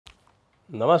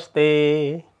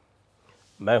नमस्ते।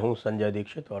 मैं हूं संजय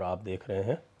दीक्षित और आप देख रहे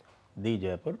हैं दी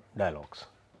जयपुर डायलॉग्स।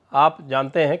 आप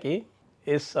जानते हैं कि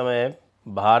इस समय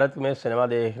भारत में सिनेमा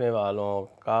देखने वालों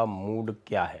का मूड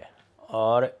क्या है,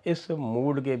 और इस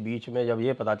मूड के बीच में जब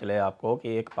ये पता चले आपको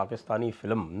कि एक पाकिस्तानी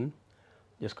फ़िल्म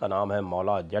जिसका नाम है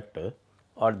मौला जट्ट,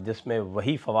 और जिसमें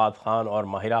वही फवाद ख़ान और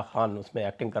माहिरा ख़ान उसमें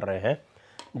एक्टिंग कर रहे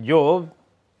हैं जो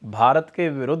भारत के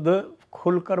विरुद्ध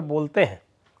खुलकर बोलते हैं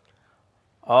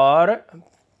और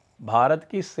भारत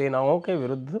की सेनाओं के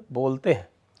विरुद्ध बोलते हैं,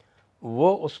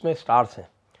 वो उसमें स्टार्स हैं।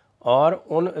 और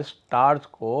उन स्टार्स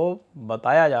को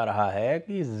बताया जा रहा है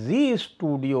कि जी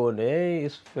स्टूडियो ने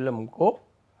इस फिल्म को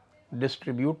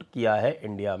डिस्ट्रीब्यूट किया है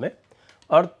इंडिया में,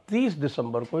 और 30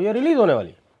 दिसंबर को ये रिलीज़ होने वाली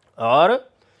है। और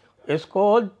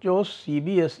इसको जो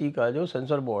CBSE का जो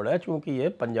सेंसर बोर्ड है, चूँकि ये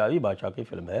पंजाबी भाषा की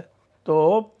फ़िल्म है,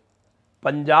 तो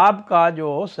पंजाब का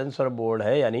जो सेंसर बोर्ड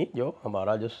है, यानी जो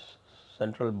हमारा जो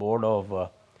central board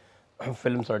of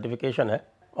film certification है,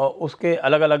 और उसके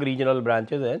अलग अलग रीजनल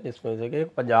ब्रांचेस हैं, जिसमें से कि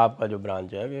पंजाब का जो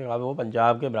ब्रांच है कि वो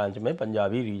पंजाब के ब्रांच में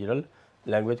पंजाबी रीजनल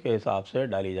लैंग्वेज के हिसाब से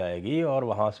डाली जाएगी और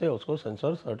वहाँ से उसको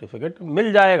सेंसर सर्टिफिकेट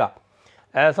मिल जाएगा,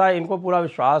 ऐसा इनको पूरा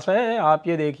विश्वास है। आप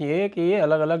ये देखिए कि ये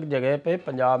अलग अलग जगह पे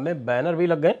पंजाब में बैनर भी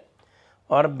लग गए,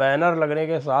 और बैनर लगने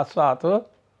के साथ साथ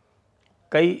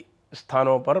कई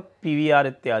स्थानों पर PVR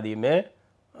इत्यादि में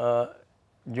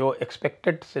जो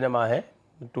एक्सपेक्टेड सिनेमा है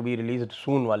टू बी रिलीज्ड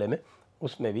सून वाले में,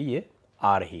 उसमें भी ये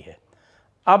आ रही है।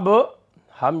 अब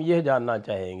हम ये जानना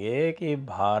चाहेंगे कि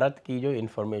भारत की जो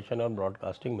इंफॉर्मेशन और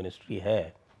ब्रॉडकास्टिंग मिनिस्ट्री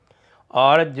है,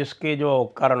 और जिसके जो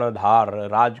कर्णधार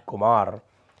राजकुमार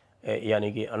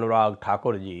यानी कि अनुराग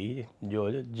ठाकुर जी, जो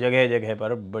जगह जगह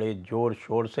पर बड़े ज़ोर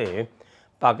शोर से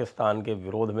पाकिस्तान के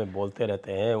विरोध में बोलते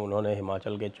रहते हैं, उन्होंने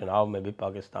हिमाचल के चुनाव में भी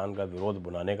पाकिस्तान का विरोध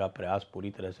बुनाने का प्रयास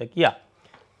पूरी तरह से किया।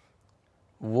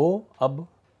 वो अब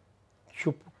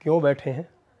चुप क्यों बैठे हैं?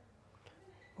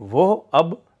 वो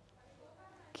अब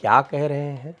क्या कह रहे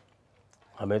हैं?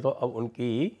 हमें तो अब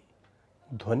उनकी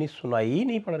ध्वनि सुनाई ही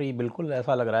नहीं पड़ रही। बिल्कुल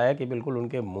ऐसा लग रहा है कि बिल्कुल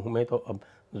उनके मुंह में तो अब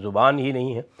ज़ुबान ही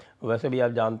नहीं है। वैसे भी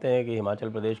आप जानते हैं कि हिमाचल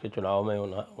प्रदेश के चुनाव में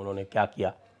उन्होंने क्या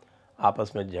किया,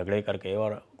 आपस में झगड़े करके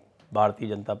और भारतीय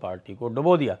जनता पार्टी को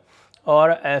डुबो दिया।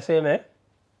 और ऐसे में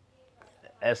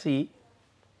ऐसी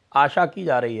आशा की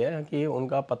जा रही है कि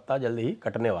उनका पत्ता जल्द ही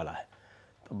कटने वाला है।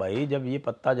 तो भाई, जब ये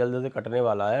पत्ता जल्द से कटने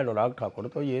वाला है अनुराग ठाकुर,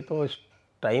 तो ये तो इस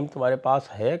टाइम तुम्हारे पास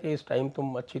है कि इस टाइम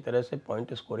तुम अच्छी तरह से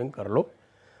पॉइंट स्कोरिंग कर लो,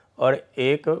 और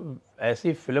एक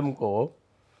ऐसी फिल्म को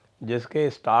जिसके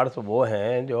स्टार्स वो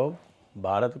हैं जो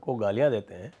भारत को गालियां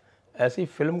देते हैं, ऐसी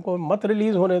फिल्म को मत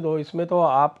रिलीज़ होने दो। इसमें तो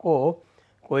आपको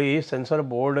कोई सेंसर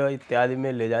बोर्ड इत्यादि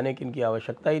में ले जाने की इनकी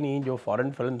आवश्यकता ही नहीं। जो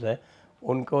फॉरेन फिल्म्स हैं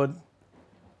उनको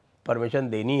परमिशन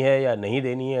देनी है या नहीं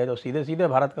देनी है तो सीधे सीधे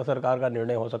भारत का सरकार का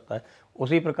निर्णय हो सकता है।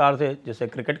 उसी प्रकार से जैसे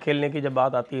क्रिकेट खेलने की जब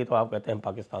बात आती है तो आप कहते हैं हम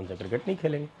पाकिस्तान से क्रिकेट नहीं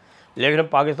खेलेंगे, लेकिन हम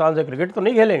पाकिस्तान से क्रिकेट तो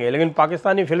नहीं खेलेंगे, लेकिन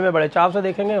पाकिस्तानी फिल्में बड़े चाव से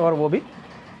देखेंगे, और वो भी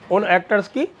उन एक्टर्स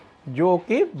की जो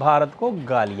कि भारत को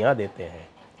गालियाँ देते हैं।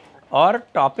 और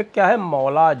टॉपिक क्या है?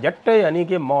 मौला जट्ट, यानी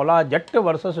कि मौला जट्ट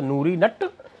वर्सेस नूरी नट्ट।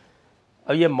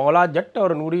 अब ये मौला जट्ट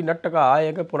और नूरी नट्ट का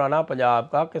एक पुराना पंजाब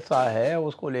का किस्सा है,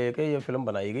 उसको लेके ये फिल्म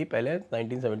बनाई गई। पहले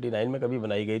 1979 में कभी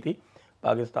बनाई गई थी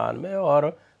पाकिस्तान में,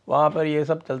 और वहाँ पर ये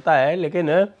सब चलता है। लेकिन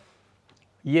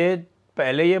ये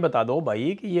पहले ये बता दो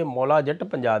भाई कि ये मौला जट्ट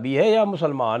पंजाबी है या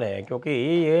मुसलमान है, क्योंकि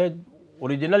ये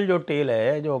ओरिजिनल जो टेल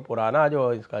है, जो पुराना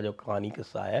जो इसका जो कहानी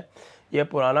किस्सा है, ये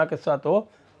पुराना किस्सा तो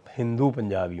हिंदू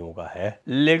पंजाबियों का है।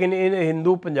 लेकिन इन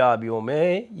हिंदू पंजाबियों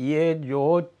में ये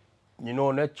जो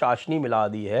जिन्होंने चाशनी मिला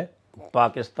दी है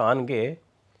पाकिस्तान के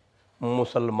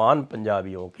मुसलमान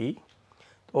पंजाबियों की,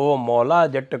 तो मौला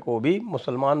जट्ट को भी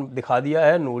मुसलमान दिखा दिया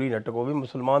है, नूरी नट्ट को भी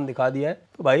मुसलमान दिखा दिया है।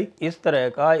 तो भाई, इस तरह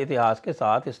का इतिहास के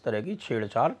साथ इस तरह की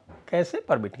छेड़छाड़ कैसे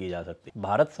परमिट की जा सकती?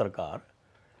 भारत सरकार,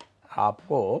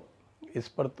 आपको इस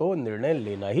पर तो निर्णय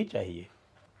लेना ही चाहिए।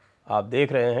 आप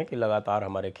देख रहे हैं कि लगातार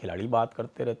हमारे खिलाड़ी बात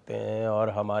करते रहते हैं, और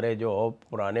हमारे जो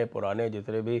पुराने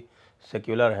जितने भी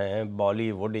सेक्युलर हैं,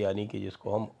 बॉलीवुड यानी कि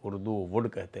जिसको हम उर्दू वुड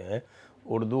कहते हैं,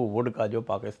 उर्दू वुड का जो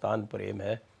पाकिस्तान प्रेम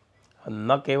है,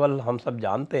 न केवल हम सब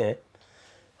जानते हैं,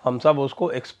 हम सब उसको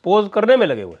एक्सपोज करने में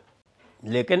लगे हुए,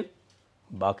 लेकिन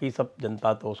बाकी सब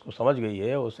जनता तो उसको समझ गई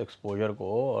है, उस एक्सपोजर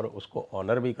को, और उसको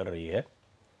ऑनर भी कर रही है।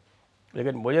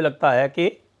 लेकिन मुझे लगता है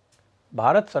कि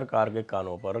भारत सरकार के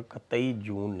कानों पर कतई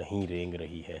जून नहीं रेंग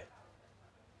रही है।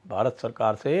 भारत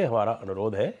सरकार से हमारा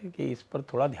अनुरोध है कि इस पर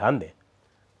थोड़ा ध्यान दें।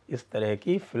 इस तरह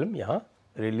की फिल्म यहाँ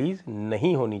रिलीज़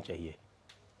नहीं होनी चाहिए,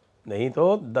 नहीं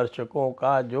तो दर्शकों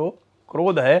का जो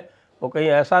क्रोध है वो कहीं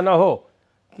ऐसा ना हो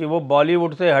कि वो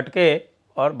बॉलीवुड से हटके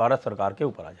और भारत सरकार के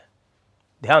ऊपर आ जाए।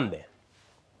 ध्यान दें।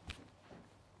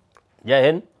 जय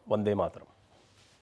हिंद, वंदे मातरम।